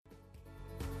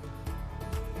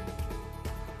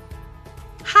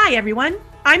Hi, everyone.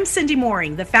 I'm Cindy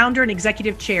Mooring, the founder and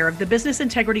executive chair of the Business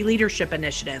Integrity Leadership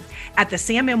Initiative at the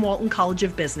Sam M. Walton College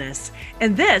of Business.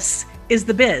 And this is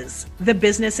The Biz, the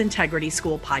Business Integrity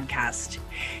School podcast.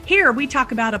 Here, we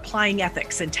talk about applying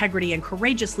ethics, integrity, and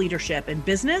courageous leadership in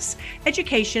business,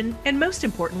 education, and most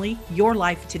importantly, your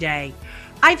life today.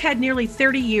 I've had nearly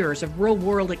 30 years of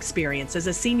real-world experience as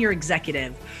a senior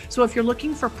executive. So if you're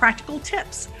looking for practical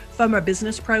tips from a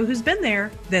business pro who's been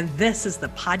there, then this is the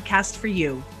podcast for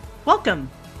you. Welcome.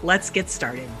 Let's get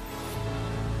started.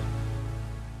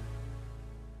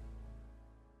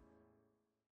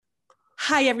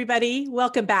 Hi, everybody.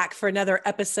 Welcome back for another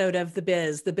episode of The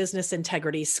Biz, the Business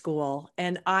Integrity School.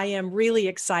 And I am really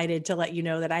excited to let you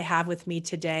know that I have with me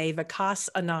today Vikas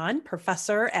Anand,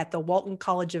 professor at the Walton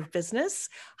College of Business.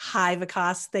 Hi,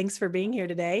 Vikas. Thanks for being here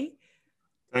today.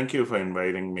 Thank you for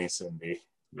inviting me, Cindy.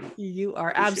 You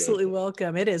are absolutely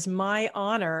welcome. It is my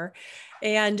honor.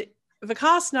 And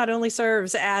Vikas not only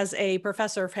serves as a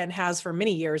professor and has for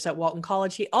many years at Walton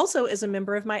College, he also is a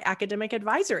member of my academic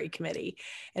advisory committee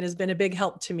and has been a big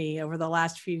help to me over the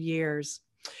last few years.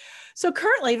 So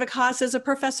currently, Vikas is a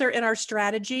professor in our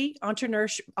strategy,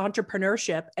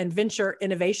 entrepreneurship, and venture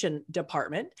innovation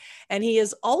department. And he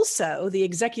is also the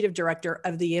executive director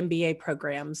of the MBA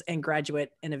programs and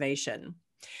graduate innovation.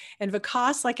 And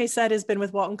Vikas, like I said, has been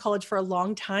with Walton College for a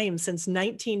long time, since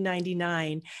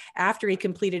 1999, after he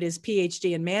completed his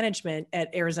PhD in management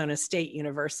at Arizona State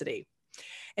University.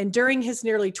 And during his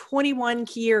nearly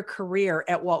 21-year career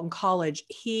at Walton College,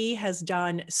 he has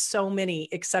done so many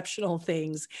exceptional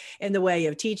things in the way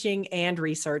of teaching and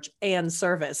research and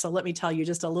service. So let me tell you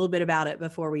just a little bit about it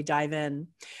before we dive in.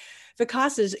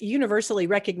 Vikas is universally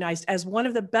recognized as one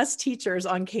of the best teachers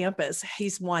on campus.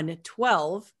 He's won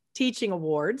 12 teaching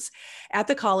awards at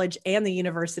the college and the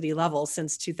university level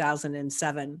since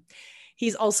 2007.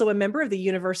 He's also a member of the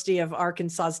University of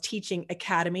Arkansas's Teaching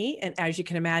Academy. And as you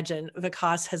can imagine,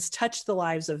 Vikas has touched the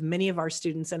lives of many of our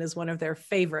students and is one of their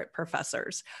favorite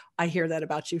professors. I hear that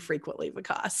about you frequently,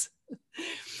 Vikas.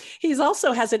 He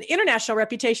also has an international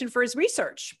reputation for his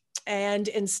research and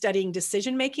in studying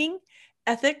decision-making,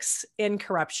 ethics, and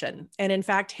corruption. And in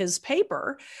fact, his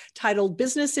paper titled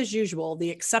Business as Usual,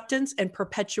 The Acceptance and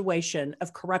Perpetuation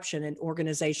of Corruption in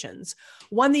Organizations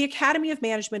won the Academy of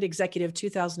Management Executive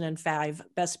 2005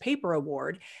 Best Paper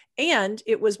Award. And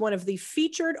it was one of the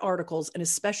featured articles in a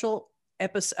special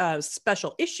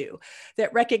issue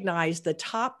that recognized the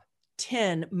top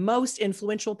 10 most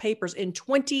influential papers in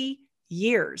 20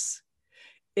 years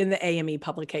in the AME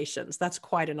publications. That's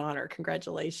quite an honor.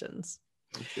 Congratulations.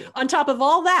 On top of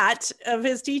all that, of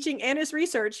his teaching and his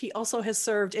research, he also has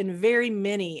served in very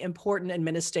many important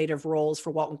administrative roles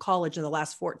for Walton College in the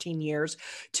last 14 years.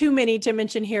 Too many to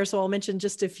mention here, so I'll mention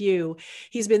just a few.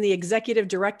 He's been the executive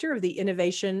director of the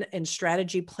Innovation and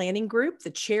Strategy Planning Group,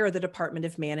 the chair of the Department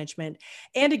of Management,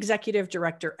 and executive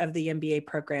director of the MBA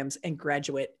programs and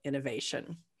graduate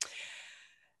innovation.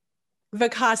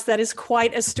 Vikas, that is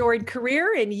quite a storied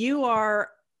career, and you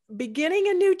are beginning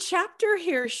a new chapter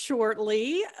here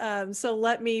shortly. So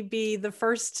let me be the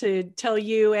first to tell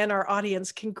you and our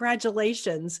audience,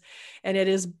 congratulations. And it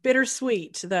is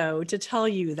bittersweet, though, to tell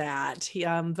you that.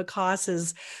 Vikas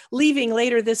is leaving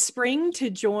later this spring to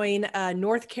join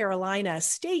North Carolina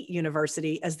State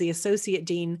University as the Associate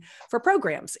Dean for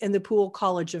Programs in the Poole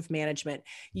College of Management.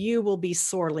 You will be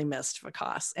sorely missed,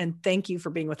 Vikas. And thank you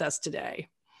for being with us today.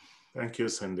 Thank you,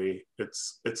 Cindy.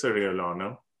 It's a real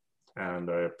honor.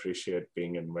 And I appreciate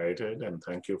being invited. And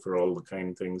thank you for all the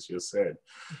kind things you said.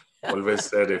 Always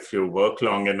said, if you work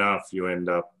long enough, you end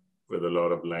up with a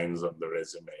lot of lines on the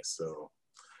resume. So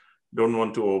don't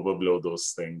want to overblow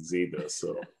those things either.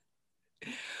 So.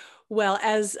 Well,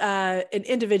 as an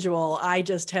individual, I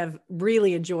just have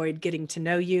really enjoyed getting to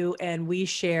know you, and we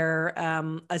share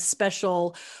a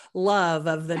special love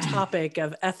of the topic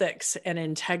of ethics and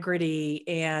integrity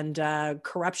and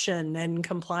corruption and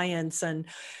compliance and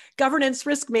governance,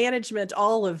 risk management,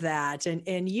 all of that.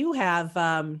 And you have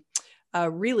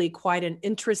really quite an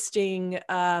interesting,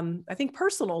 I think,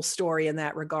 personal story in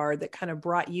that regard that kind of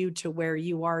brought you to where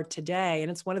you are today.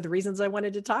 And it's one of the reasons I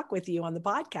wanted to talk with you on the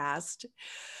podcast.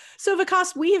 So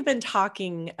Vikas, we have been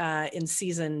talking in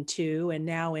season 2 and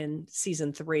now in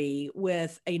season 3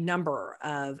 with a number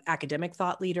of academic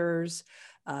thought leaders,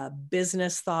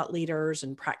 business thought leaders,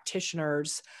 and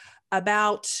practitioners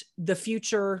about the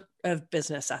future of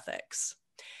business ethics.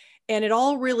 And it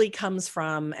all really comes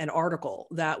from an article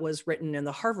that was written in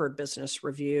the Harvard Business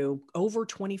Review over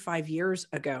 25 years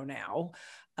ago now,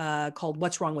 called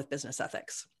What's Wrong with Business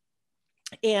Ethics?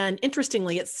 And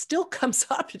interestingly, it still comes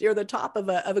up near the top of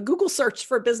a Google search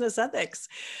for business ethics.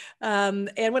 And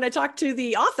when I talked to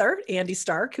the author, Andy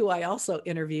Stark, who I also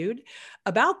interviewed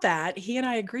about that, he and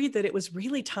I agreed that it was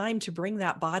really time to bring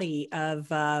that body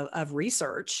of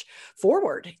research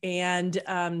forward and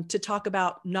to talk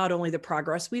about not only the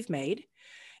progress we've made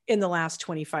in the last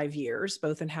 25 years,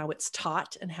 both in how it's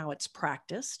taught and how it's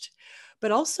practiced,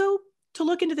 but also to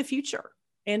look into the future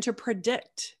and to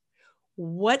predict,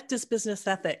 what does business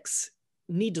ethics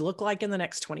need to look like in the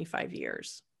next 25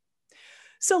 years?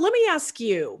 So let me ask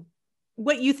you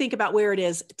what you think about where it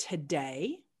is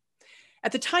today.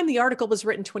 At the time the article was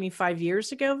written 25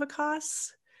 years ago,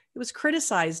 Vikas, it was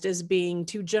criticized as being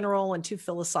too general and too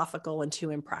philosophical and too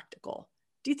impractical.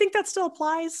 Do you think that still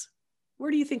applies?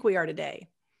 Where do you think we are today?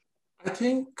 I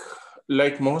think,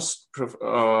 like most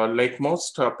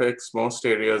topics, most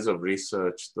areas of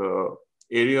research, the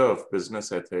area of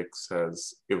business ethics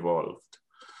has evolved.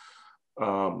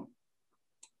 At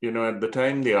the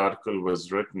time the article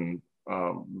was written,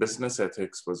 business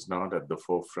ethics was not at the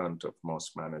forefront of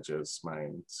most managers'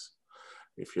 minds.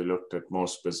 If you looked at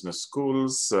most business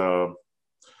schools, there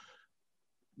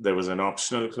was an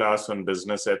optional class on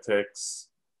business ethics,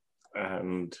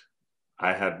 and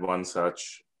I had one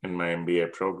such in my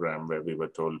MBA program where we were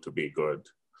told to be good,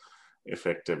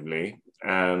 effectively.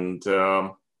 And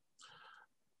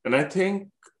I think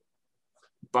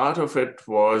part of it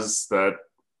was that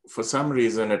for some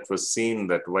reason it was seen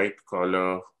that white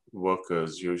collar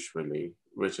workers usually,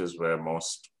 which is where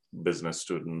most business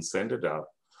students ended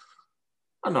up,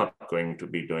 are not going to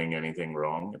be doing anything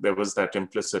wrong. There was that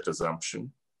implicit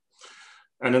assumption.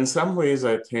 And in some ways,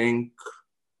 I think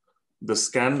the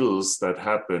scandals that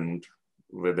happened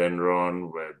with Enron,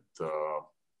 with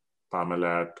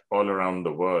Parmalat, all around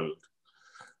the world,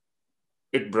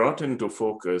 it brought into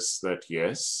focus that,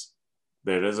 yes,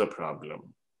 there is a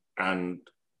problem and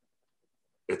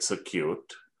it's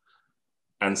acute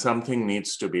and something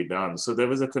needs to be done. So there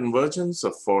was a convergence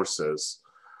of forces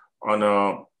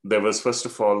there was, first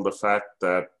of all, the fact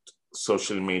that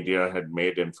social media had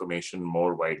made information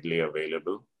more widely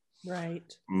available.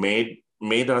 Right.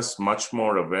 Made us much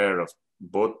more aware of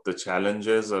both the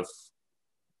challenges of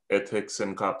ethics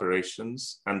in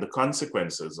corporations and the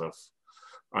consequences of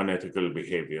unethical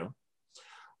behavior.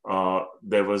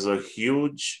 There was a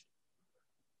huge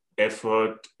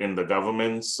effort in the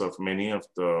governments of many of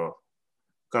the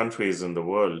countries in the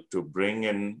world to bring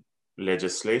in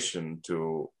legislation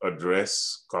to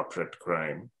address corporate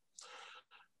crime.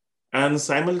 And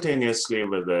simultaneously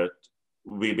with it,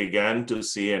 we began to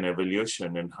see an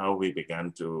evolution in how we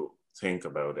began to think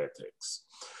about ethics.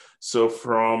 So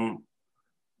from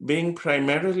being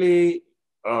primarily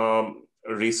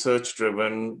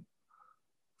research-driven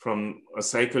from a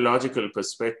psychological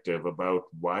perspective about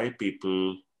why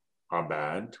people are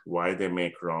bad, why they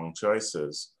make wrong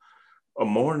choices, a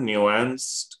more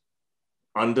nuanced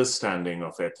understanding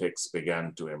of ethics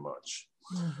began to emerge.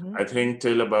 Mm-hmm. I think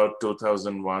till about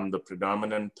 2001, the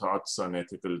predominant thoughts on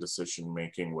ethical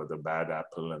decision-making were the bad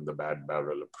apple and the bad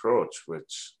barrel approach,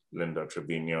 which Linda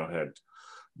Trevino had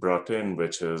brought in,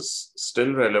 which is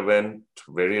still relevant,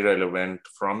 very relevant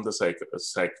from the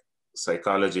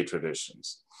psychology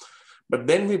traditions. But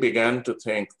then we began to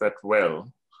think that,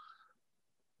 well,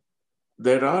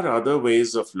 there are other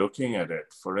ways of looking at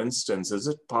it. For instance, is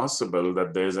it possible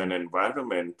that there's an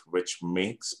environment which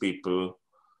makes people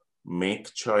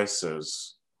make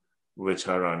choices which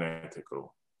are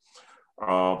unethical?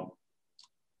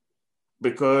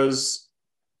 Because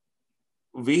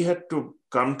we had to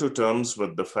come to terms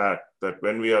with the fact that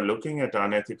when we are looking at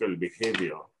unethical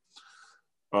behavior,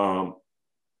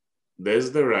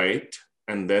 there's the right,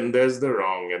 and then there's the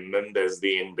wrong, and then there's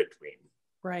the in-between.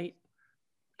 Right.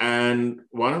 And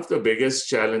one of the biggest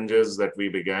challenges that we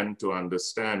began to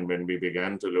understand when we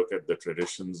began to look at the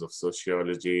traditions of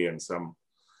sociology and some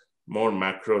more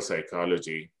macro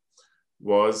psychology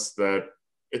was that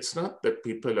it's not that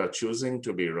people are choosing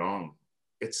to be wrong.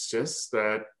 It's just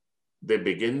that they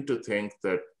begin to think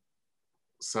that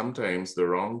sometimes the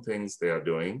wrong things they are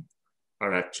doing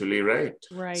are actually right.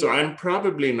 Right. So I'm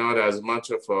probably not as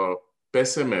much of a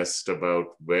pessimist about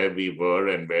where we were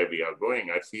and where we are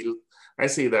going. I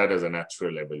see that as a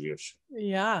natural evolution.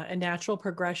 Yeah, a natural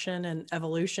progression and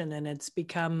evolution, and it's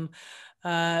become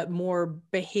more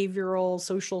behavioral,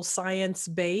 social science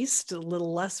based, a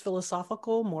little less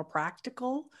philosophical, more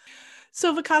practical.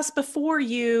 So Vikas, before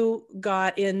you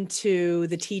got into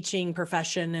the teaching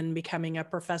profession and becoming a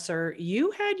professor,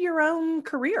 you had your own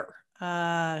career,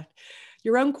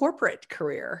 your own corporate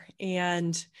career,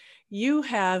 and you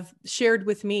have shared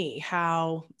with me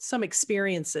how some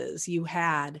experiences you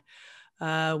had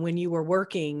when you were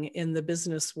working in the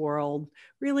business world,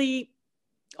 really,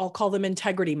 I'll call them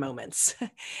integrity moments.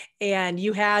 And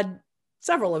you had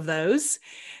several of those.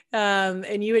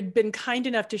 And you had been kind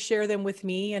enough to share them with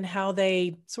me and how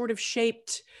they sort of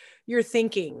shaped your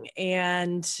thinking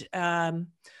and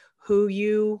who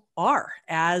you are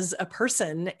as a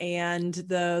person and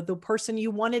the person you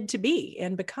wanted to be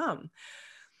and become.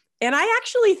 And I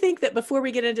actually think that before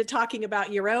we get into talking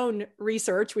about your own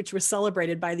research, which was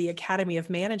celebrated by the Academy of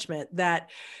Management, that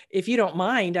if you don't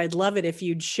mind, I'd love it if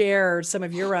you'd share some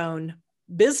of your own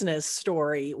business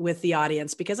story with the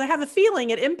audience, because I have a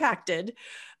feeling it impacted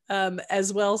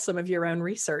as well some of your own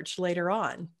research later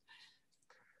on.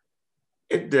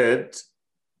 It did.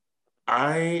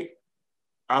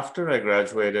 After I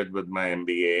graduated with my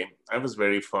MBA, I was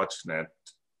very fortunate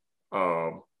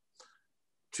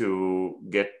to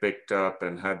get picked up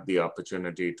and had the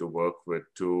opportunity to work with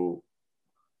two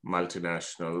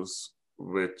multinationals,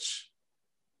 which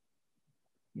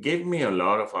gave me a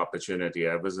lot of opportunity.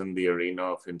 I was in the arena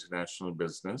of international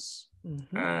business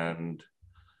and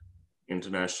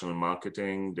international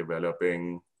marketing,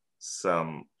 developing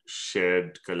some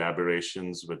shared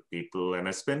collaborations with people. And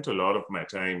I spent a lot of my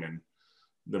time in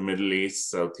the Middle East,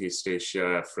 Southeast Asia,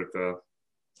 Africa.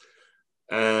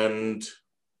 And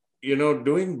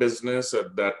doing business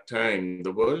at that time,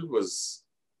 the world was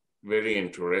very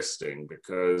interesting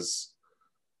because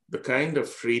the kind of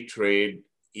free trade,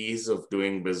 ease of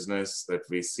doing business that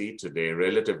we see today,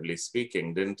 relatively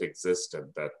speaking, didn't exist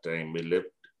at that time. We lived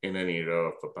in an era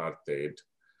of apartheid.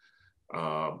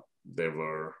 There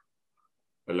were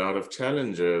a lot of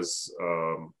challenges.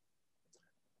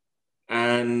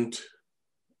 And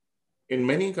in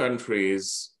many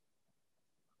countries,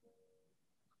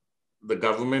 the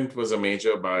government was a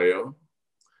major buyer,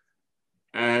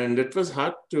 and it was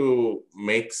hard to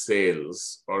make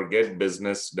sales or get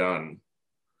business done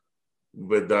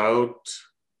without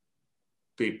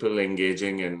people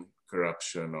engaging in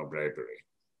corruption or bribery.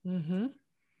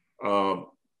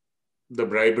 The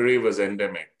bribery was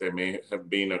endemic. There may have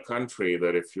been a country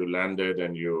that if you landed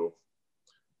and you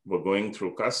were going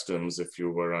through customs, if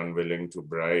you were unwilling to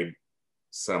bribe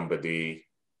somebody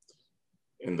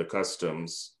in the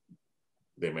customs,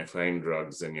 they may find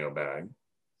drugs in your bag.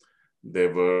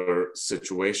 There were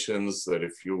situations that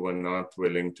if you were not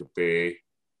willing to pay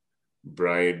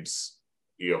bribes,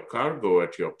 your cargo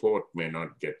at your port may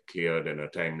not get cleared in a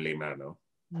timely manner.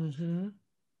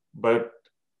 But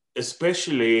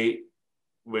especially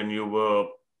when you were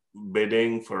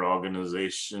bidding for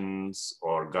organizations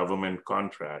or government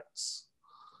contracts,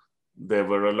 there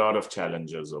were a lot of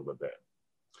challenges over there.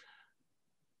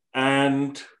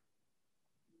 And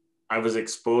I was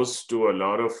exposed to a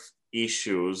lot of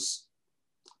issues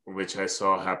which I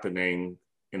saw happening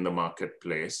in the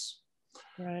marketplace.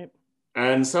 Right.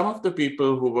 And some of the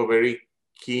people who were very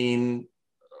keen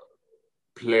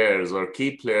players or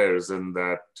key players in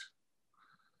that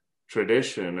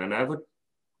tradition, and I would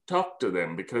talk to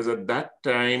them because at that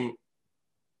time,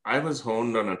 I was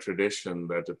honed on a tradition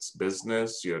that it's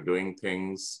business, you're doing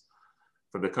things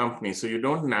for the company. So you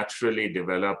don't naturally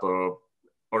develop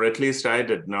or at least I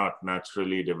did not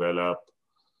naturally develop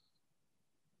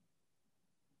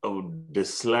a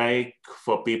dislike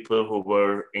for people who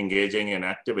were engaging in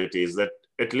activities that,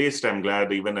 at least I'm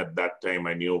glad even at that time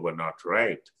I knew were not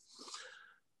right.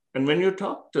 And when you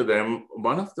talk to them,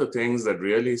 one of the things that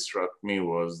really struck me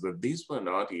was that these were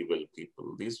not evil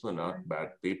people. These were not bad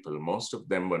people. Most of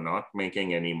them were not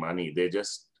making any money. They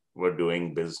just were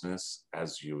doing business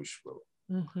as usual.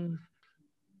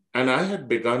 And I had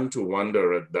begun to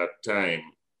wonder at that time,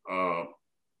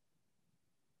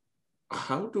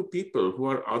 how do people who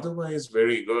are otherwise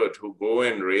very good, who go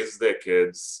and raise their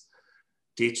kids,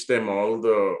 teach them all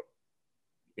the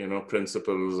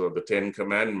principles of the 10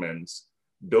 Commandments,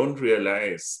 don't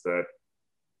realize that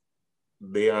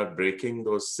they are breaking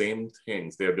those same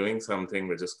things. They're doing something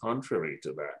which is contrary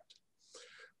to that.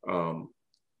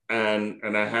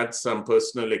 And I had some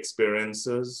personal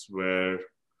experiences where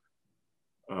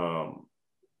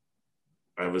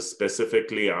I was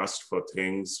specifically asked for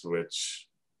things which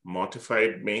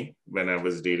mortified me when I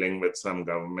was dealing with some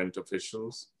government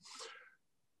officials.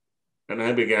 And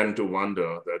I began to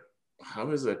wonder that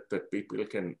how is it that people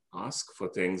can ask for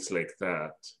things like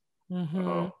that?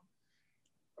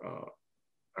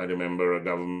 I remember a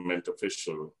government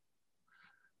official.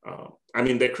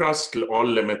 They crossed all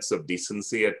limits of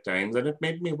decency at times, and it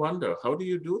made me wonder, how do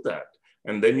you do that?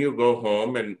 And then you go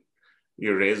home and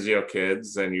you raise your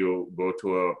kids and you go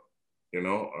to a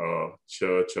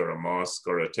church or a mosque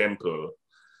or a temple.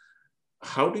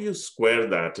 how do you square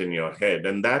that in your head?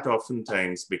 And that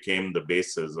oftentimes became the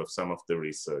basis of some of the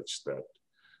research that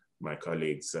my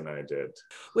colleagues and I did.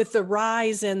 With the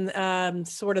rise in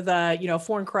sort of the,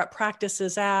 Foreign Corrupt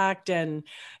Practices Act, and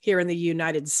here in the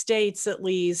United States, at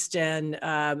least, and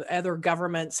other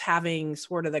governments having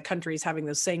sort of the countries having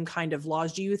the same kind of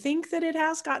laws, do you think that it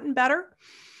has gotten better?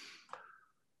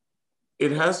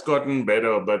 It has gotten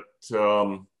better, but,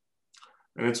 and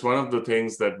it's one of the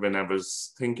things that when I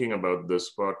was thinking about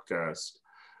this podcast,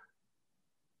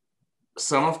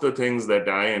 some of the things that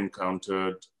I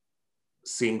encountered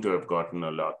seem to have gotten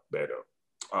a lot better.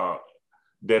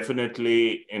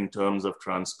 Definitely in terms of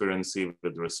transparency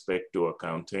with respect to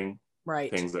accounting, right,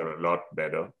 things are a lot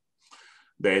better.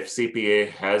 The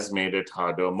FCPA has made it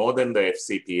harder, more than the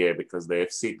FCPA, because the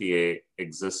FCPA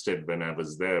existed when I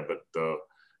was there, but the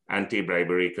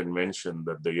anti-bribery convention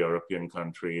that the European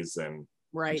countries and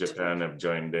right, Japan have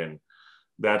joined in,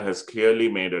 that has clearly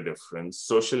made a difference.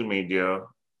 Social media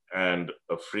and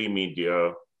a free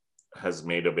media has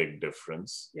made a big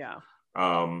difference. Yeah.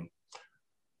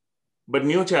 But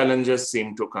new challenges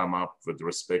seem to come up with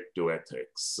respect to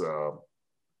ethics.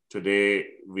 Today,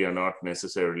 we are not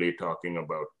necessarily talking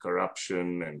about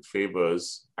corruption and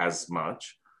favors as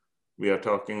much. We are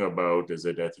talking about, is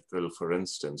it ethical, for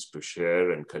instance, to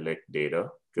share and collect data,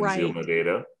 consumer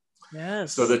data?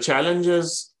 Yes. So the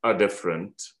challenges are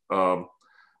different.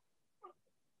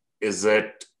 Is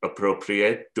it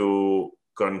appropriate to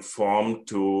conform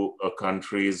to a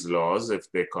country's laws if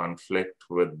they conflict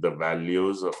with the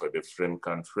values of a different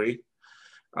country?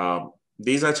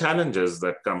 These are challenges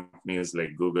that companies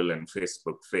like Google and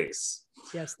Facebook face.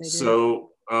 Yes, they do.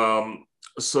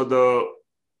 So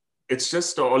it's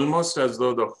just almost as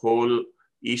though the whole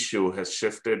issue has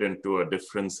shifted into a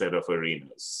different set of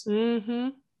arenas. Mm-hmm.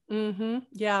 Mm-hmm.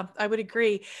 Yeah, I would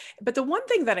agree. But the one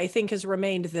thing that I think has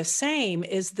remained the same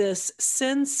is this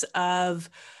sense of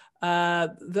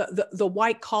the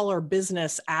white collar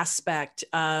business aspect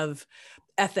of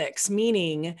ethics,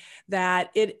 meaning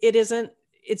that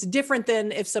it's different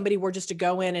than if somebody were just to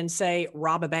go in and say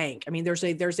rob a bank. I mean,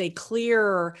 there's a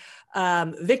clear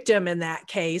victim in that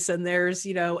case, and there's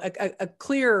a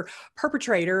clear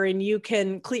perpetrator, and you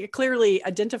can clearly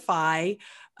identify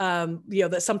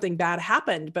that something bad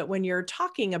happened. But when you're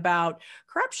talking about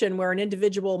corruption, where an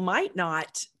individual might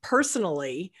not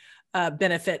personally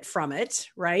benefit from it,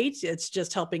 right? It's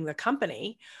just helping the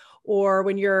company. Or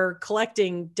when you're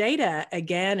collecting data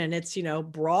again, and it's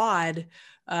broad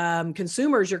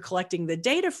consumers you're collecting the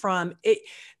data from,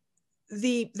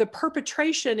 the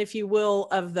perpetration, if you will,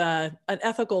 of the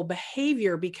unethical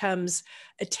behavior becomes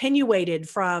attenuated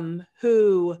from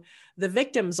who the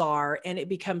victims are, and it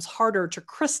becomes harder to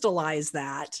crystallize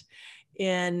that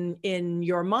in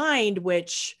your mind,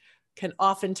 which can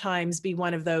oftentimes be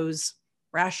one of those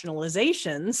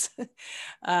rationalizations,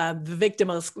 the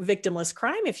victimless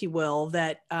crime, if you will,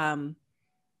 that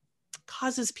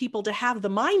causes people to have the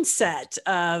mindset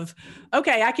of,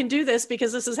 okay, I can do this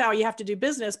because this is how you have to do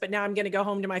business, but now I'm going to go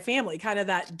home to my family. Kind of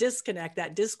that disconnect,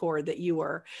 that discord that you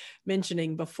were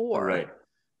mentioning before. Right.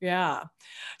 Yeah.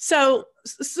 So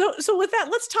with that,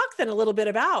 let's talk then a little bit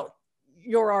about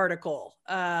your article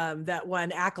that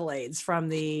won accolades from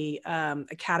the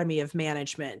Academy of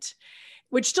Management,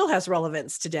 which still has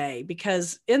relevance today,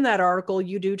 because in that article,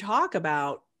 you do talk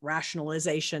about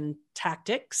rationalization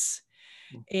tactics,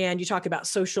 and you talk about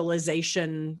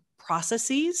socialization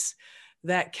processes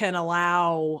that can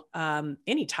allow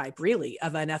any type really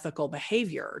of unethical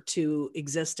behavior to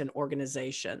exist in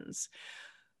organizations.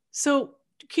 So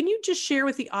can you just share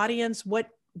with the audience,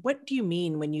 what do you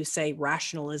mean when you say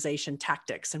rationalization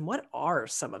tactics, and what are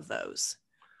some of those?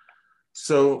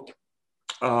 So,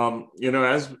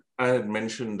 as I had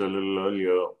mentioned a little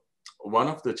earlier, one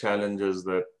of the challenges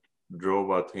that drove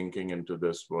our thinking into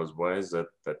this was, why is it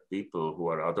that people who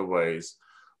are otherwise,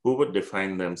 who would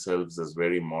define themselves as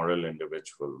very moral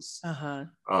individuals,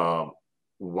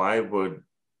 why would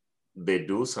they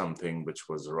do something which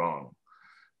was wrong?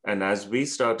 And as we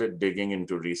started digging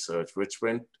into research, which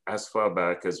went as far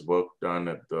back as work done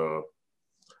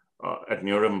at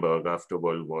Nuremberg after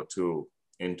World War II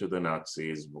into the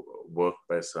Nazis, work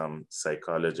by some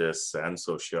psychologists and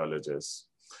sociologists,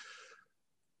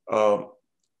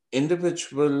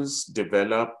 individuals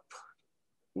develop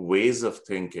ways of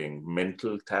thinking,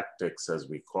 mental tactics as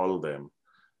we call them,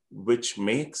 which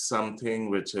make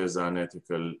something which is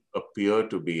unethical appear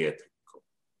to be ethical.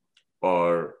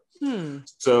 Or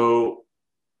so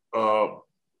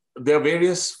there are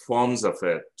various forms of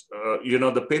it.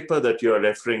 The paper that you're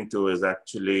referring to is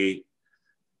actually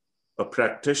a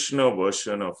practitioner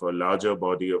version of a larger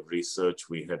body of research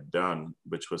we had done,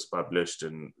 which was published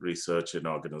in Research in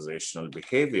Organizational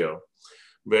Behavior,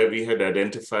 where we had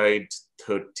identified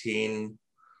 13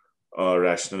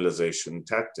 rationalization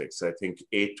tactics. I think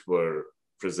 8 were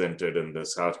presented in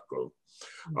this article.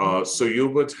 So you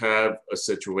would have a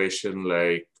situation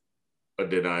like a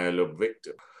denial of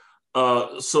victim.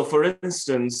 So for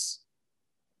instance,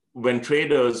 when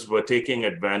traders were taking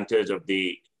advantage of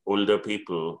the older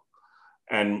people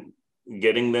and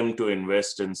getting them to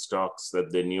invest in stocks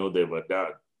that they knew they were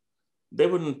done, they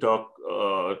wouldn't talk,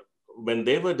 when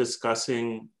they were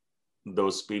discussing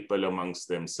those people amongst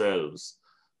themselves,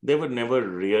 they would never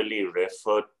really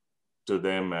refer to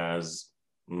them as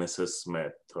Mrs.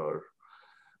 Smith or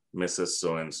Mrs.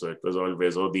 So-and-so. It was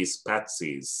always, oh, these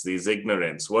patsies, these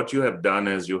ignorants. What you have done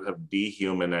is you have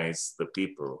dehumanized the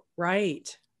people. Right.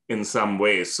 In some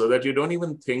ways, so that you don't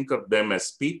even think of them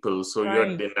as people. So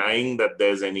you're denying that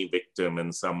there's any victim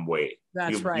in some way.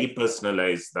 You've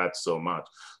depersonalized that so much.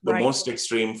 The most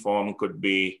extreme form could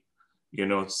be, you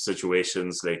know,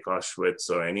 situations like Auschwitz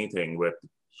or anything where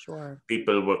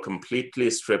people were completely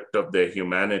stripped of their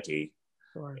humanity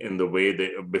in the way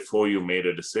they, before you made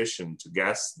a decision to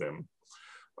gas them.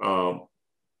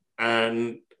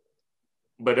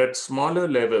 But at smaller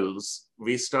levels,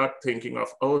 we start thinking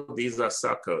of, oh, these are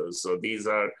suckers, or these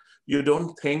are, you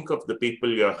don't think of the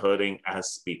people you're hurting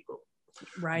as people.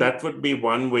 Right. That would be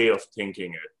one way of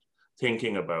thinking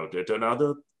about it.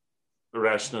 Another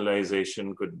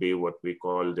rationalization could be what we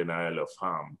call denial of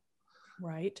harm.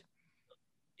 Right.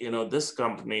 You know, this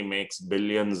company makes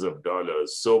billions of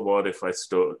dollars. So what if I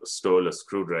stole a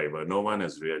screwdriver? No one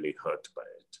is really hurt by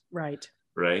it. Right.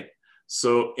 Right.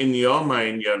 So in your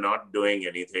mind, you're not doing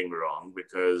anything wrong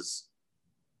because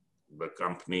the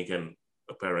company can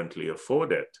apparently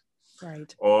afford it.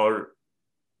 Right. Or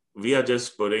we are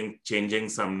just changing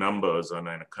some numbers on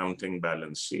an accounting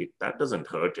balance sheet. That doesn't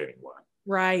hurt anyone.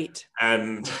 Right.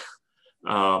 And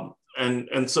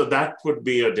so that would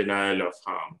be a denial of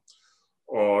harm.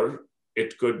 Or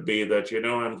it could be that, you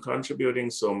know, I'm contributing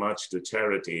so much to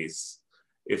charities.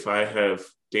 If I have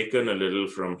taken a little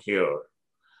from here,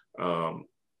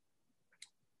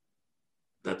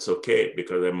 that's okay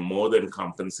because I'm more than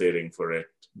compensating for it.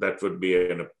 That would be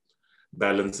a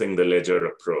balancing the ledger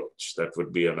approach. That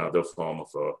would be another form of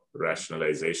a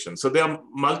rationalization. So there are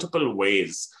multiple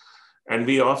ways. And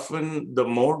we often, the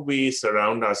more we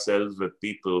surround ourselves with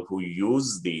people who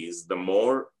use these, the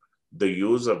more the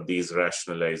use of these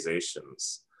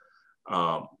rationalizations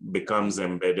becomes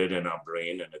embedded in our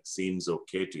brain, and it seems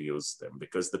okay to use them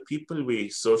because the people we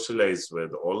socialize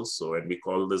with also, and we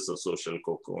call this a social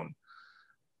cocoon,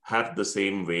 have the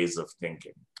same ways of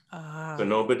thinking. So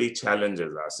nobody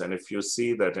challenges us. And if you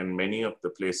see that in many of the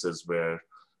places where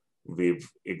we've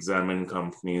examined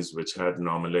companies which had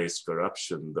normalized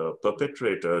corruption, the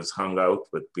perpetrators hung out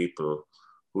with people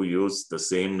who used the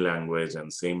same language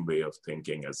and same way of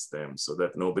thinking as them, so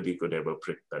that nobody could ever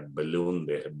prick that balloon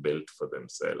they had built for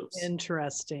themselves.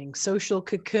 Interesting. Social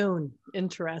cocoon.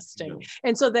 Interesting. Yeah.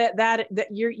 And so that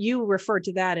you referred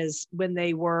to that as when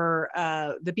they were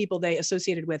the people they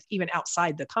associated with even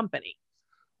outside the company.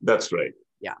 That's right.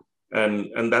 Yeah.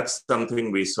 And that's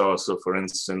something we saw. So for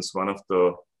instance, one of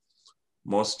the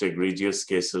most egregious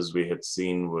cases we had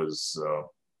seen was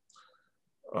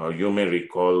you may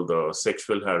recall the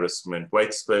sexual harassment,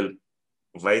 widespread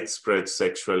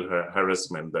sexual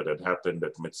harassment that had happened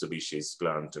at Mitsubishi's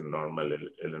plant in Normal,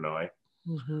 Illinois.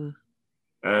 Mm-hmm.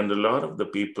 And a lot of the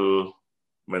people,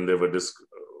 when they were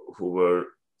who were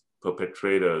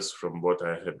perpetrators, from what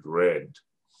I had read,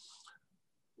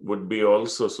 would be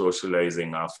also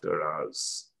socializing after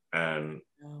us and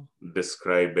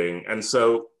describing. And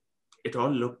so it all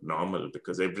looked normal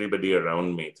because everybody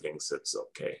around me thinks it's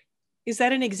okay. Is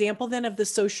that an example then of the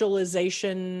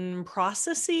socialization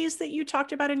processes that you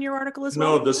talked about in your article as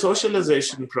well? No, the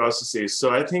socialization processes. So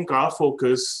I think our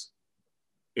focus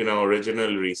in our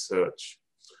original research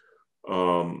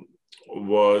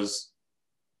was,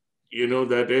 you know,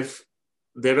 that if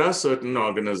there are certain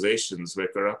organizations where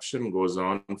corruption goes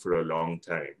on for a long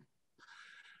time,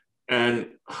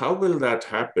 and how will that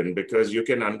happen? Because you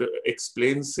can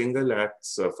explain single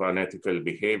acts of unethical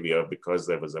behavior because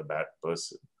there was a bad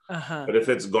person. Uh-huh. But if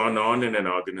it's gone on in an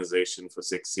organization for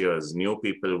 6 years, new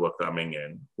people were coming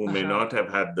in who may not have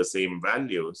had the same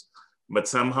values, but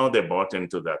somehow they bought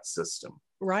into that system.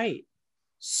 Right.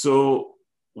 So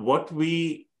what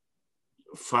we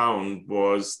found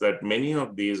was that many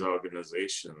of these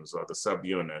organizations or the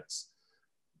subunits,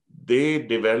 they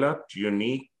developed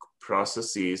unique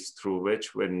processes through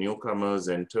which when newcomers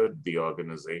entered the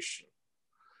organization,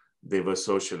 they were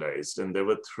socialized. And there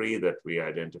were three that we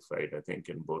identified, I think,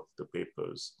 in both the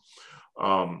papers.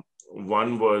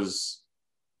 One was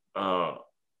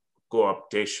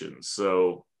co-optation.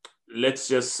 So let's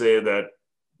just say that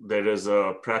there is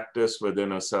a practice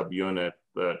within a subunit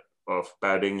that of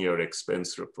padding your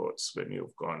expense reports when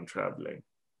you've gone traveling.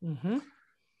 Mm-hmm.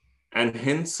 And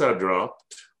hints are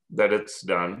dropped that it's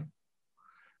done.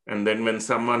 And then when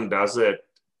someone does it,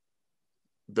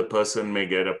 the person may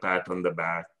get a pat on the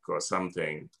back or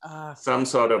something, some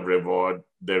sort of reward.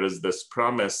 There is this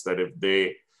promise that if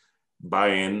they buy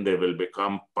in, they will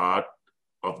become part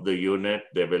of the unit,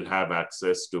 they will have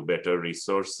access to better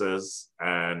resources,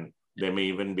 and they may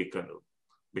even be,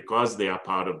 because they are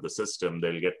part of the system,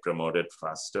 they'll get promoted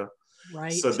faster.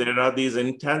 Right. So there are these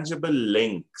intangible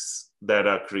links that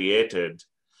are created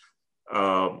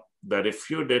that if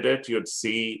you did it, you'd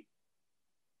see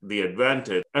the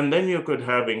advantage. And then you could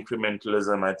have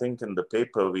incrementalism. I think in the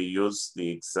paper, we used the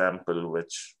example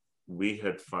which we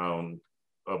had found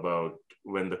about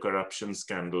when the corruption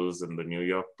scandals in the New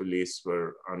York police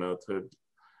were unearthed.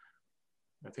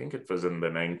 I think it was in the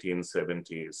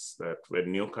 1970s that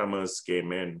when newcomers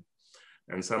came in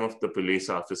and some of the police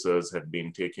officers had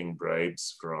been taking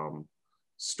bribes from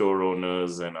store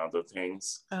owners and other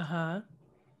things,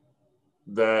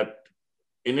 that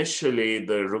initially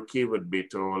the rookie would be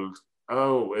told,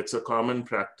 oh, it's a common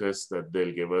practice that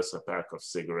they'll give us a pack of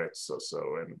cigarettes or so.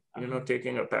 And, you know,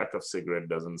 taking a pack of cigarette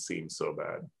doesn't seem so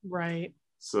bad. Right.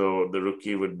 So the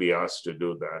rookie would be asked to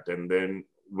do that. And then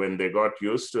when they got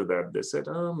used to that, they said,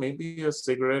 oh, maybe a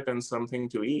cigarette and something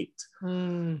to eat.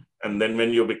 And then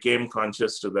when you became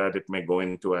conscious to that, it may go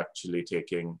into actually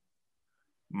taking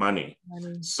money.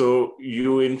 So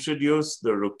you introduce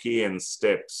the rookie in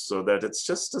steps so that it's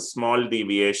just a small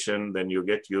deviation, then you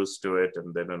get used to it,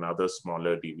 and then another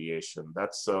smaller deviation.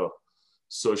 That's a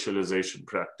socialization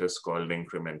practice called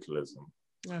incrementalism.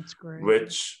 That's great.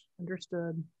 Which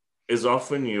understood is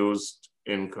often used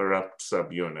in corrupt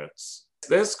subunits.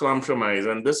 There's compromise,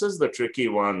 and this is the tricky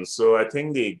one. So I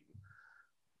think the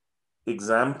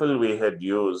example we had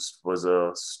used was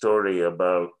a story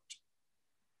about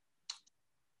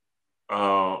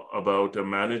a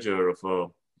manager of a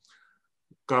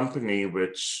company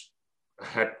which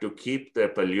had to keep their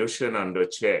pollution under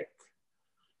check.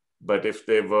 But if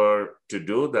they were to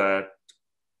do that,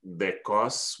 their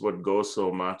costs would go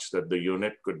so much that the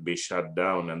unit could be shut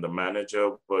down. And the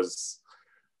manager was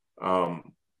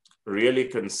really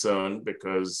concerned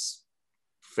because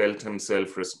felt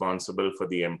himself responsible for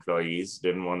the employees,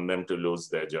 didn't want them to lose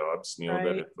their jobs, knew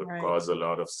that it would cause a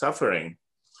lot of suffering.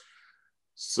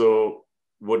 So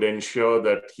would ensure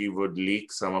that he would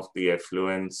leak some of the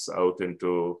effluents out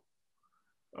into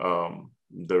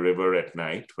the river at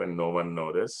night when no one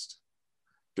noticed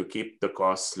to keep the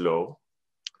costs low.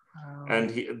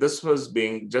 And this was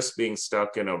being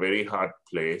stuck in a very hard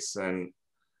place. And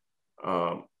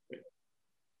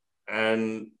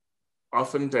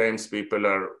oftentimes people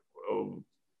are,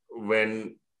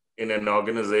 when in an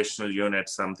organizational unit,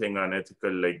 something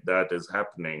unethical like that is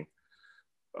happening,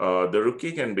 the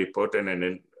rookie can be put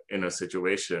in a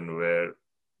situation where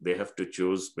they have to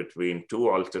choose between two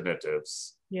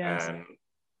alternatives. Yes. And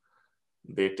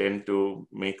they tend to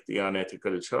make the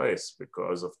unethical choice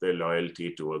because of their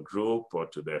loyalty to a group or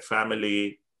to their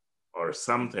family or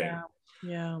something.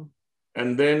 Yeah.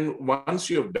 And then once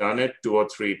you've done it 2 or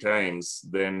 3 times,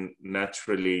 then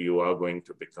naturally you are going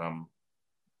to become,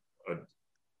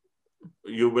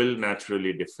 you will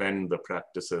naturally defend the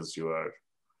practices you are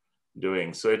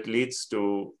doing. So it leads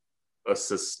to a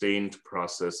sustained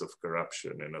process of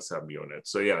corruption in a subunit.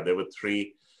 So yeah, there were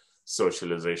 3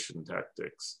 socialization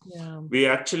tactics. Yeah. We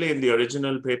actually, in the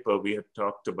original paper, we had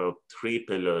talked about 3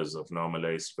 pillars of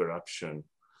normalized corruption.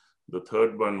 The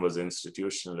third one was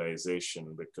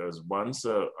institutionalization, because once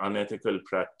an unethical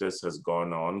practice has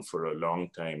gone on for a long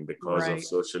time because of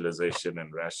socialization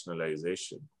and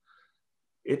rationalization,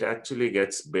 it actually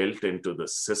gets built into the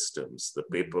systems, the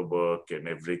paperwork and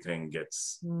everything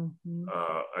gets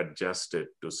adjusted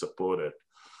to support it.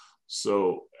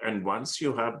 So, and once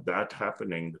you have that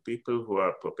happening, the people who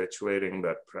are perpetuating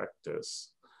that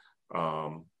practice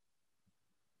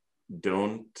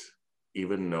don't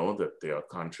even know that they are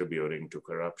contributing to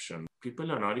corruption.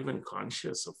 People are not even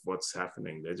conscious of what's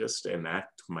happening. They just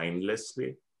enact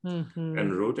mindlessly.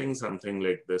 And rooting something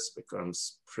like this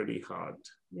becomes pretty hard.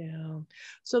 Yeah.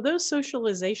 So those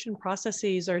socialization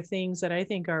processes are things that I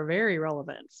think are very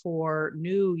relevant for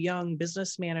new young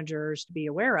business managers to be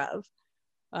aware of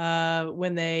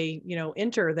when they,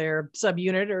 enter their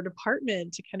subunit or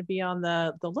department, to kind of be on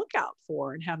the lookout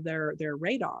for and have their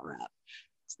radar up.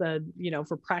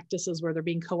 for practices where they're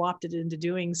being co-opted into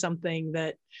doing something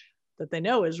that they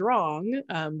know is wrong,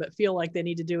 but feel like they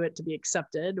need to do it to be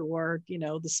accepted, or,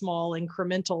 the small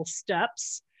incremental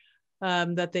steps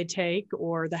that they take,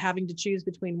 or the having to choose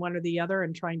between one or the other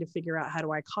and trying to figure out, how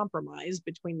do I compromise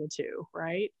between the two,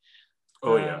 right?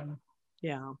 Oh, yeah.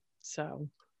 Yeah. So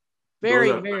Those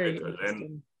very, are very critical.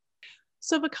 interesting.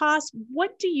 So Vikas,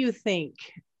 what do you think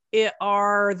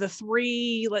are the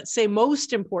three, let's say,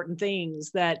 most important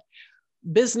things that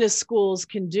business schools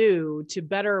can do to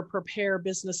better prepare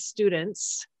business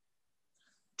students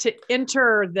to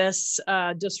enter this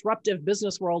disruptive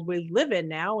business world we live in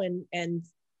now, and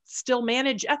still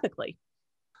manage ethically?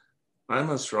 I'm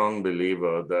a strong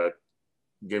believer that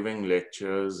giving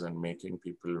lectures and making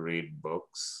people read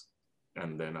books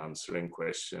and then answering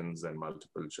questions and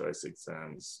multiple choice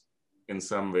exams in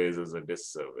some ways is a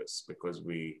disservice, because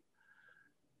we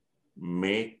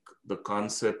make the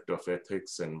concept of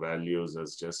ethics and values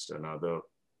as just another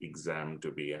exam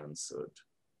to be answered.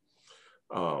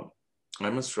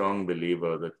 I'm a strong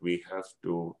believer that we have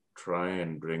to try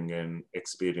and bring in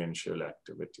experiential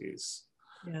activities,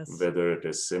 Yes. whether it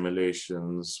is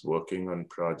simulations, working on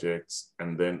projects,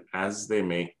 and then as they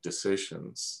make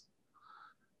decisions,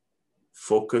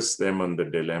 focus them on the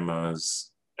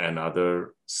dilemmas and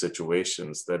other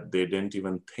situations that they didn't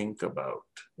even think about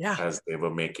as they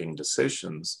were making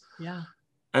decisions. Yeah.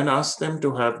 And ask them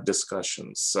to have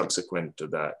discussions subsequent to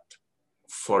that.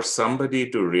 For somebody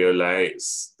to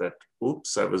realize that,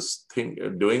 oops, I was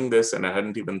doing this and I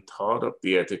hadn't even thought of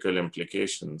the ethical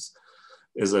implications,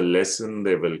 is a lesson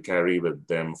they will carry with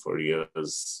them for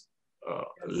years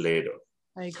later.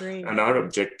 I agree. And our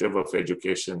objective of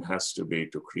education has to be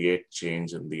to create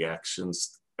change in the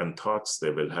actions and thoughts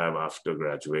they will have after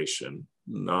graduation,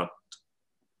 not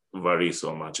worry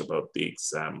so much about the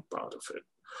exam part of it.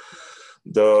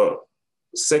 The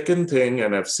second thing,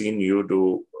 and I've seen you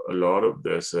do a lot of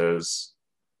this, is,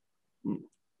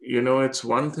 it's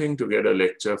one thing to get a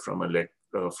lecture from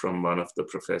from one of the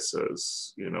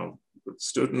professors.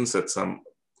 Students at some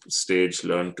stage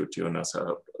learn to tune us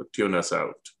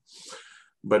out.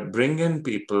 But bring in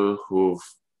people who've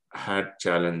had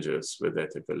challenges with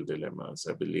ethical dilemmas.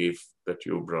 I believe that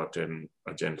you brought in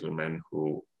a gentleman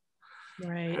who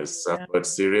has suffered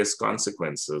serious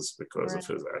consequences because of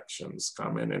his actions.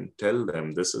 Come in and tell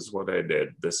them, this is what I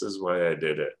did. This is why I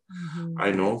did it. Mm-hmm.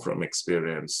 I know from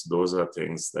experience, those are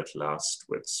things that last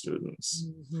with students.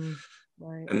 Mm-hmm.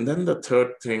 Right. And then the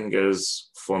third thing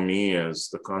is, for me, is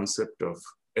the concept of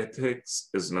ethics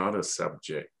is not a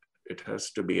subject. It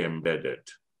has to be embedded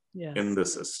in the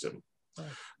system. Right.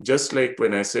 Just like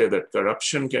when I say that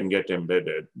corruption can get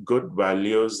embedded, good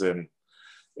values and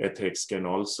ethics can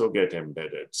also get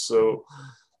embedded. So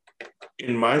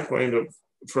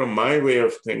from my way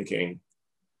of thinking,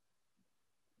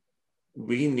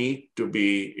 we need to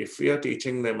be, if we are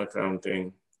teaching them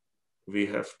accounting, we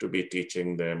have to be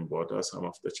teaching them what are some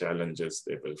of the challenges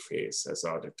they will face as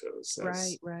auditors.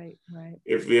 Right.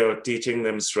 If we are teaching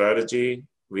them strategy,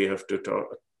 we have to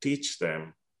teach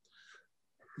them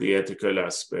the ethical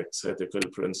aspects, ethical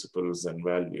principles and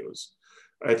values.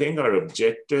 I think our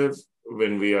objective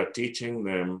when we are teaching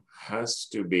them has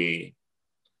to be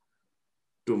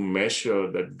to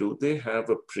measure that, do they have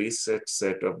a preset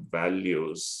set of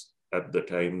values at the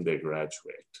time they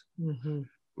graduate, mm-hmm.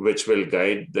 which will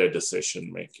guide their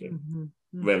decision making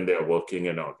mm-hmm. when they're working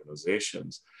in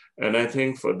organizations. And I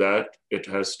think for that, it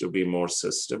has to be more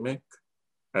systemic,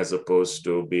 as opposed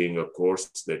to being a course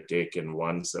they take in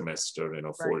one semester in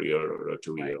a 4-year or a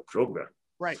 2-year program.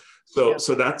 Right.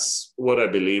 So that's what I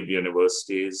believe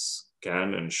universities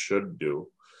can and should do,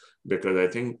 because I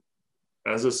think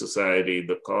as a society,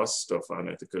 the cost of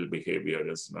unethical behavior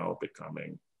is now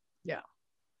becoming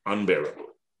unbearable.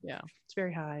 Yeah, it's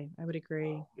very high. I would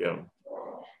agree. Yeah.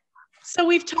 So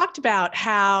we've talked about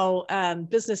how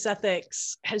business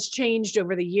ethics has changed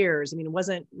over the years. I mean, it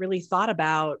wasn't really thought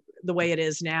about the way it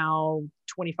is now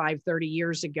 25, 30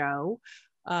 years ago.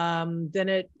 Then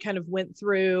it kind of went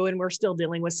through, and we're still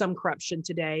dealing with some corruption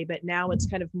today, but now it's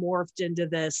kind of morphed into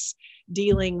this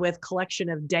dealing with collection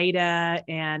of data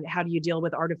and how do you deal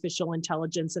with artificial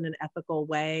intelligence in an ethical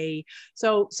way.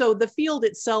 So the field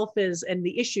itself and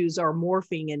the issues are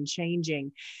morphing and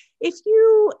changing. If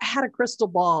you had a crystal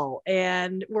ball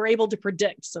and were able to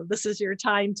predict, so this is your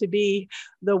time to be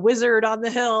the wizard on the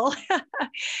hill,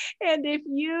 and if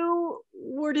you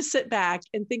were to sit back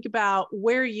and think about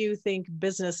where you think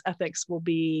business ethics will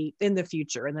be in the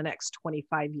future, in the next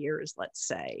 25 years, let's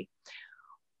say,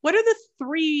 what are the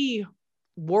 3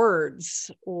 words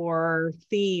or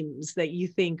themes that you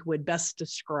think would best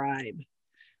describe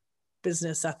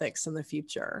business ethics in the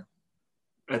future?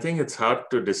 I think it's hard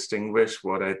to distinguish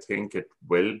what I think it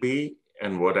will be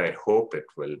and what I hope it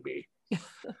will be.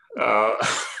 uh,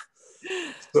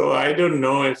 so I don't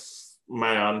know if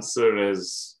my answer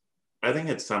is, I think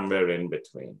it's somewhere in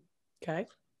between. Okay.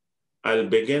 I'll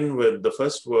begin with the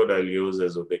first word I'll use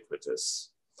is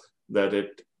ubiquitous, that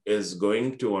it is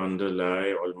going to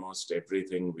underlie almost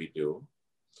everything we do,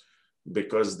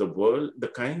 because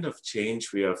the kind of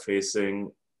change we are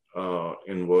facing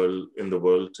in the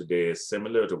world today is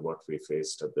similar to what we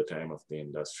faced at the time of the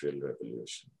Industrial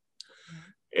Revolution.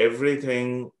 Yeah.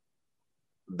 Everything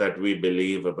that we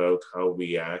believe about how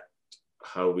we act,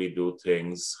 how we do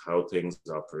things, how things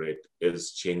operate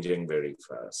is changing very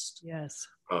fast. Yes.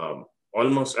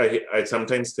 Almost, I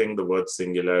sometimes think the word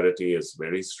singularity is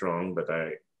very strong, but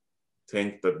I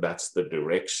think that that's the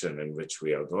direction in which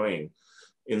we are going.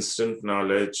 Instant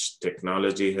knowledge,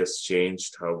 technology has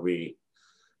changed how we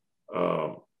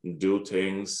do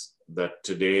things, that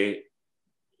today,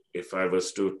 if I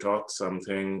was to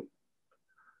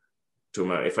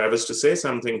say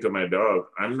something to my dog,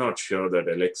 I'm not sure that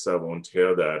Alexa won't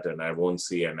hear that and I won't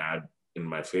see an ad in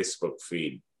my Facebook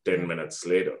feed 10 minutes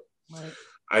later. Right.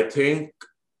 I think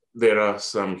there are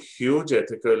some huge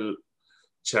ethical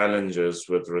challenges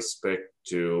with respect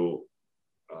to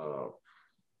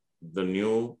the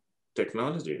new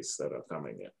technologies that are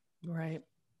coming in. Right.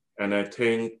 And I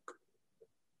think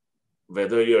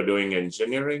whether you're doing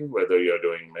engineering, whether you're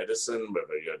doing medicine,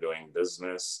 whether you're doing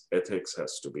business, ethics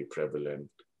has to be prevalent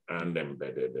and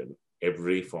embedded in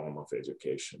every form of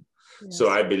education. Yes. So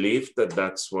I believe that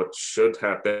that's what should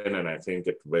happen, and I think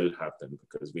it will happen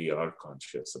because we are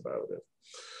conscious about it.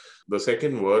 The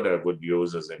second word I would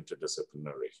use is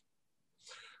interdisciplinary.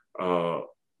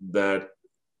 That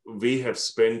we have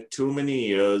spent too many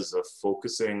years of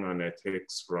focusing on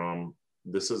ethics from,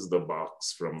 this is the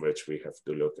box from which we have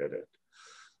to look at it.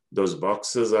 Those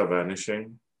boxes are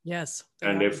vanishing. Yes.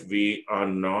 And if we are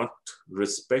not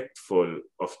respectful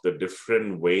of the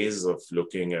different ways of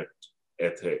looking at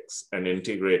ethics and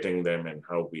integrating them in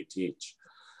how we teach,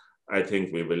 I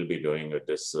think we will be doing a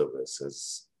disservice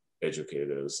as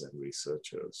educators and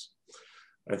researchers.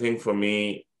 I think for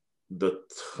me, the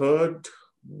third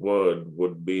word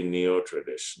would be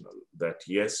neo-traditional, that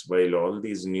yes, while all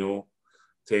these new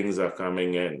things are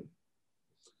coming in,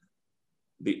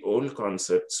 the old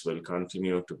concepts will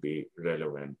continue to be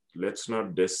relevant. Let's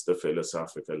not diss the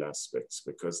philosophical aspects,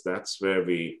 because that's where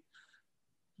we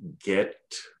get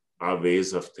our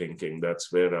ways of thinking.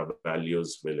 That's where our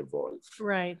values will evolve.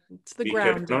 Right. It's the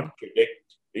grounding.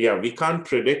 We can't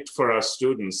predict for our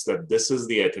students that this is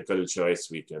the ethical choice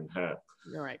we can have.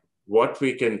 You're right. What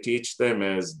we can teach them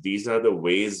is, these are the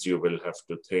ways you will have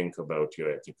to think about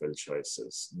your ethical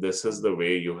choices. This is the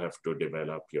way you have to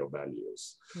develop your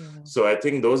values. Yeah. So I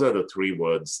think those are the three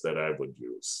words that I would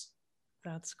use.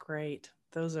 That's great.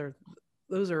 Those are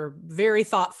very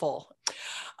thoughtful.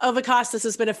 Vikas, this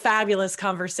has been a fabulous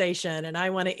conversation, and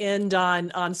I want to end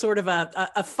on sort of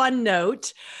a fun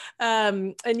note.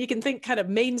 And you can think kind of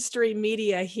mainstream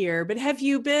media here, but have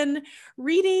you been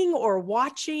reading or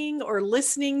watching or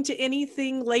listening to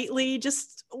anything lately,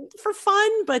 just for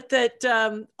fun, but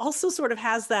that also sort of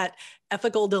has that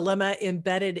ethical dilemma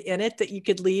embedded in it that you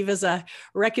could leave as a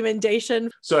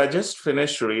recommendation? So I just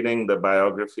finished reading the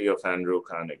biography of Andrew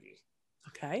Carnegie.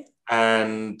 Okay.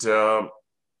 And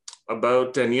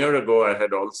about 10 years ago, I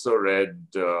had also read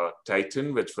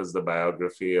Titan, which was the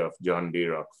biography of John D.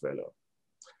 Rockefeller.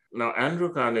 Now,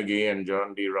 Andrew Carnegie and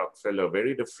John D. Rockefeller,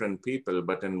 very different people,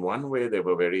 but in one way, they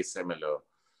were very similar.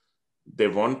 They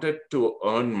wanted to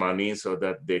earn money so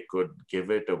that they could give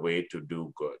it away to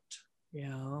do good.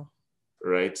 Yeah.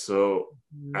 Right? So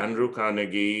Andrew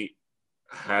Carnegie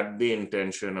had the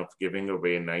intention of giving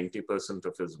away 90%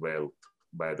 of his wealth.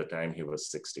 By the time he was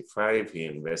 65, he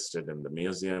invested in the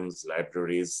museums,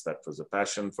 libraries. That was a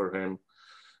passion for him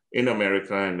in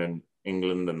America and in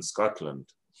England and Scotland.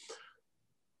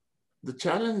 The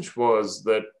challenge was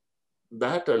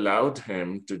that allowed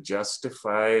him to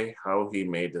justify how he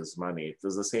made his money. It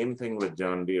was the same thing with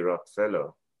John D.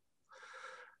 Rockefeller.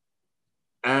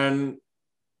 And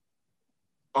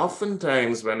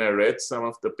oftentimes, when I read some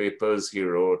of the papers he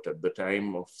wrote at the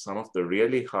time of some of the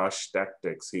really harsh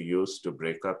tactics he used to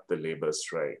break up the labor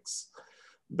strikes,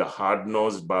 the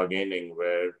hard-nosed bargaining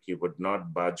where he would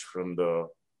not budge from the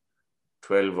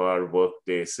 12-hour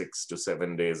workday 6 to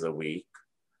 7 days a week,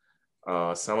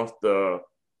 some of the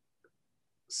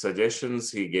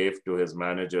suggestions he gave to his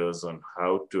managers on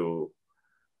how to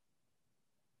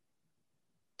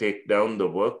take down the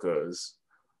workers,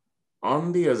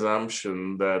 on the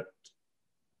assumption that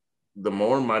the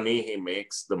more money he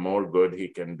makes, the more good he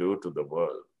can do to the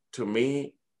world. To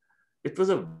me, it was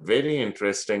a very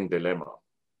interesting dilemma.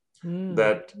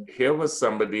 That here was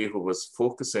somebody who was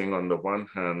focusing on the one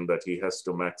hand that he has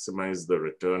to maximize the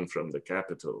return from the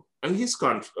capital. And he is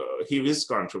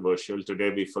controversial.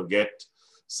 Today we forget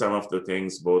some of the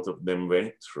things both of them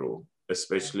went through,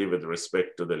 especially with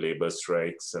respect to the labor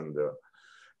strikes and the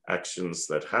actions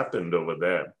that happened over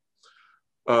there.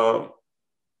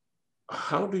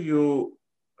 How do you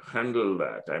handle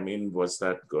that? I mean, was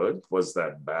that good? Was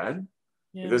that bad?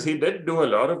 Yeah. Because he did do a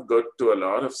lot of good to a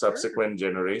lot of subsequent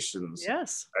generations.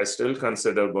 Yes. I still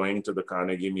consider going to the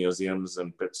Carnegie Museums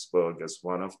in Pittsburgh as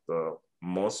one of the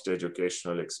most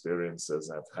educational experiences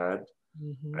I've had.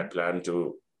 I plan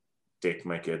to take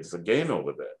my kids again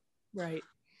over there. Right.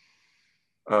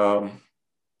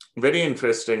 Very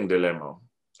interesting dilemma.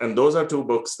 And those are two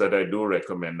books that I do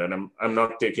recommend. And I'm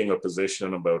not taking a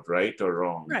position about right or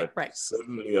wrong, but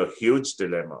certainly a huge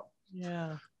dilemma.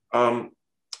 Yeah.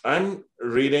 I'm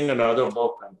reading another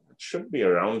book, and it should be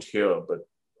around here, but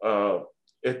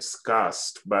it's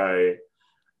Cast by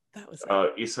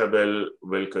Isabel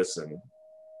Wilkerson,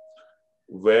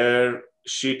 where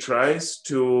she tries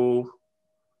to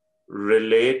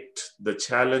relate the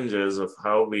challenges of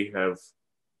how we have,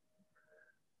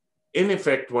 in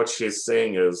effect, what she's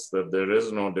saying is that there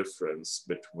is no difference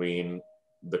between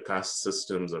the caste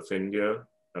systems of India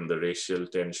and the racial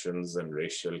tensions and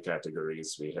racial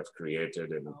categories we have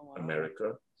created in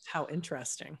America. How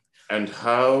interesting. And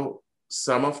how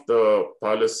some of the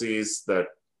policies that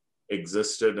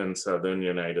existed in Southern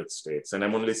United States, and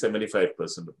I'm only 75%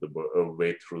 of the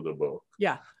way through the book,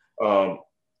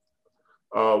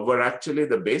 were actually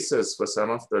the basis for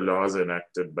some of the laws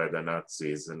enacted by the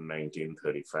Nazis in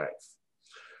 1935.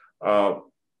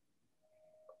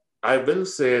 I will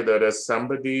say that as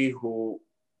somebody who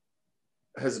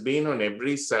has been on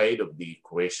every side of the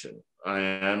equation, I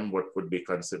am what would be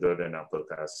considered an upper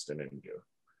caste in India.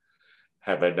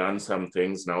 Have I done some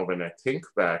things now when I think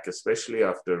back, especially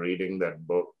after reading that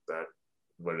book, that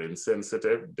were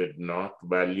insensitive, did not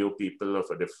value people of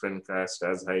a different caste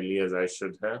as highly as I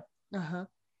should have?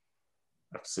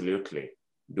 Absolutely.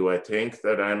 Do I think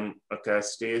that I'm a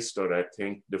casteist or I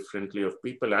think differently of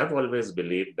people? I've always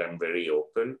believed I'm very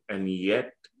open, and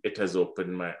yet it has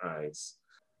opened my eyes.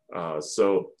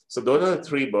 So those are the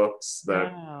three books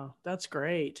that that's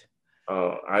great.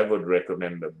 I would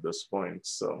recommend at this point.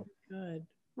 So good.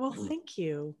 Well, thank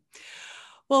you.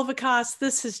 Well, Vikas,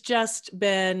 this has just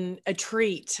been a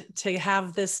treat to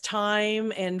have this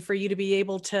time and for you to be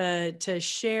able to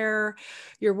share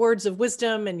your words of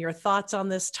wisdom and your thoughts on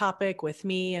this topic with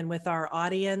me and with our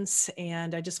audience.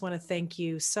 And I just want to thank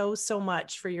you so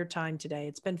much for your time today.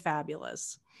 It's been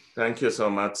fabulous. Thank you so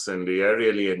much, Cindy. I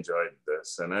really enjoyed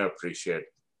this and I appreciate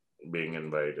being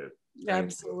invited.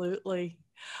 Absolutely.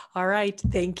 All right.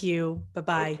 Thank you.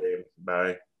 Bye-bye. Okay,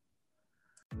 bye.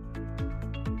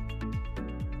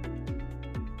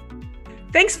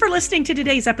 Thanks for listening to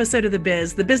today's episode of The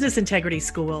Biz, the Business Integrity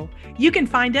School. You can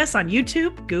find us on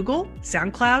YouTube, Google,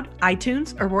 SoundCloud,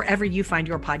 iTunes, or wherever you find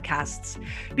your podcasts.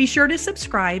 Be sure to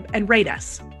subscribe and rate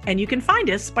us. And you can find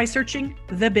us by searching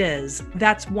The Biz.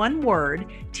 That's one word,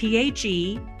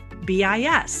 THEBIS,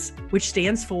 which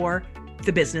stands for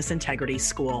The Business Integrity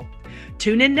School.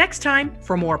 Tune in next time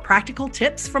for more practical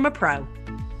tips from a pro.